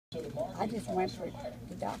I just went for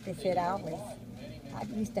the doctor said I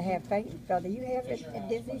used to have fainting spells. Do you have a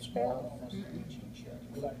dizzy spell?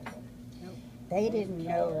 They didn't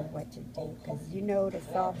know what to do because you know the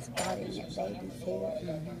soft spot in your baby's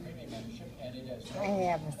head. I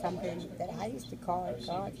have something that I used to call it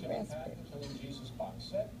God's respite.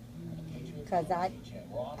 Because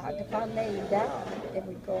if I lay down, it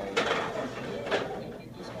would go away.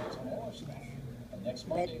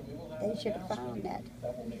 But they should have found that.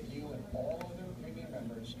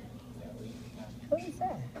 Who's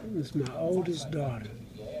that? It's my oldest daughter.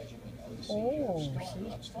 Oh,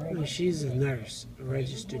 She's a nurse, a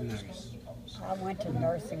registered nurse. I went to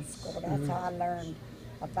nursing school. That's how I learned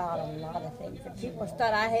about a lot of things. And people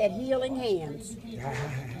thought I had healing hands.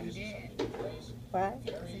 What?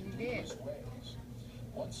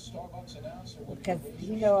 Because,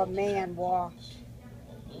 you know, a man walked.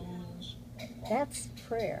 That's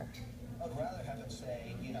prayer. I'd rather have it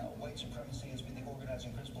say, you know, white supremacy has been the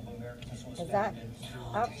organizing principle of American society. Because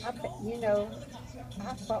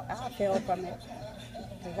I fell from it.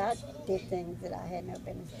 Because I did things that I had no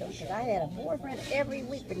business doing. Because I had a boyfriend every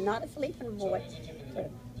week, but not a sleeping boy.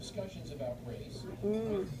 Discussions about race.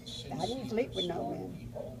 I didn't sleep with no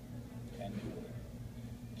man.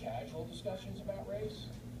 Casual discussions about race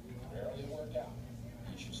rarely work out.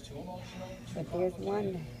 He's just too emotional. But there's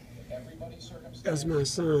one. That's my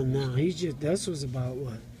son now. This was about,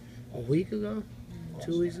 what, a week ago?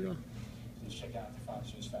 2 weeks ago? Check out the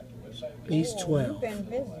Fox News Factor website. He's 12. You've been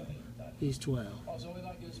busy. He's 12.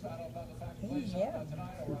 Yeah.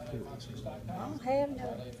 I don't have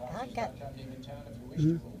no. I got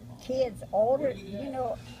kids older, you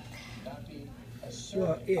know,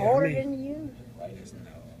 Well, yeah, older than you.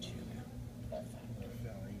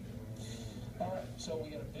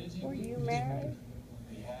 Were you married?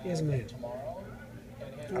 Yes, ma'am.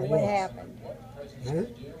 And what happened? Huh?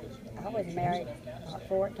 I was married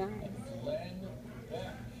 4 times.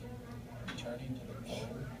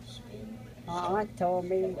 My aunt told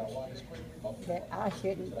me that I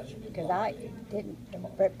shouldn't, because I didn't,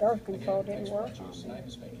 birth control didn't work on me.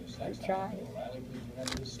 I tried it.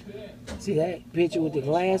 See that picture with the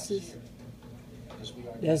glasses?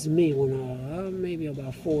 That's me when I was maybe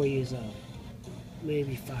about 4 years old.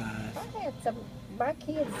 Maybe 5. I had my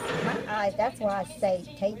kids, my eyes, that's why I say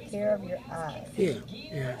take care of your eyes. Yeah.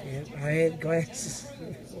 I had glasses.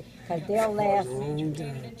 Because they'll last, Long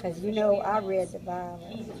time. because you know, I read the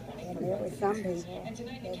Bible, and there were some people that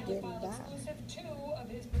didn't die.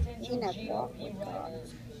 Enoch walked with God.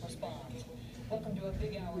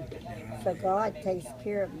 So God takes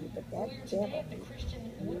care of you, but that devil,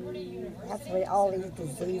 that's where all these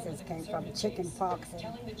diseases came from, chicken pox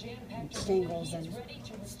and shingles and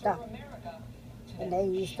stuff. And they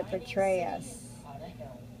used to portray us.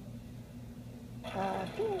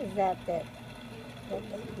 Who was that they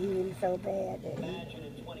beat him so bad that he...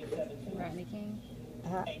 Rodney King?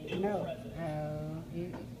 No.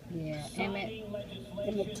 Yeah.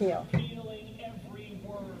 Emmett Till.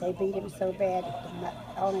 They beat him so bad that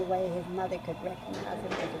the only way his mother could recognize him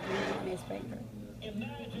was a ring on his finger.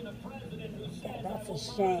 That's a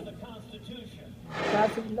shame.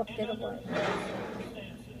 Because he looked it away.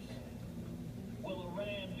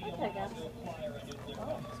 Okay, guys.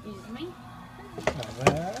 Oh, excuse me.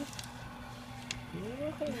 All right.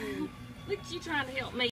 Look, you trying to help me.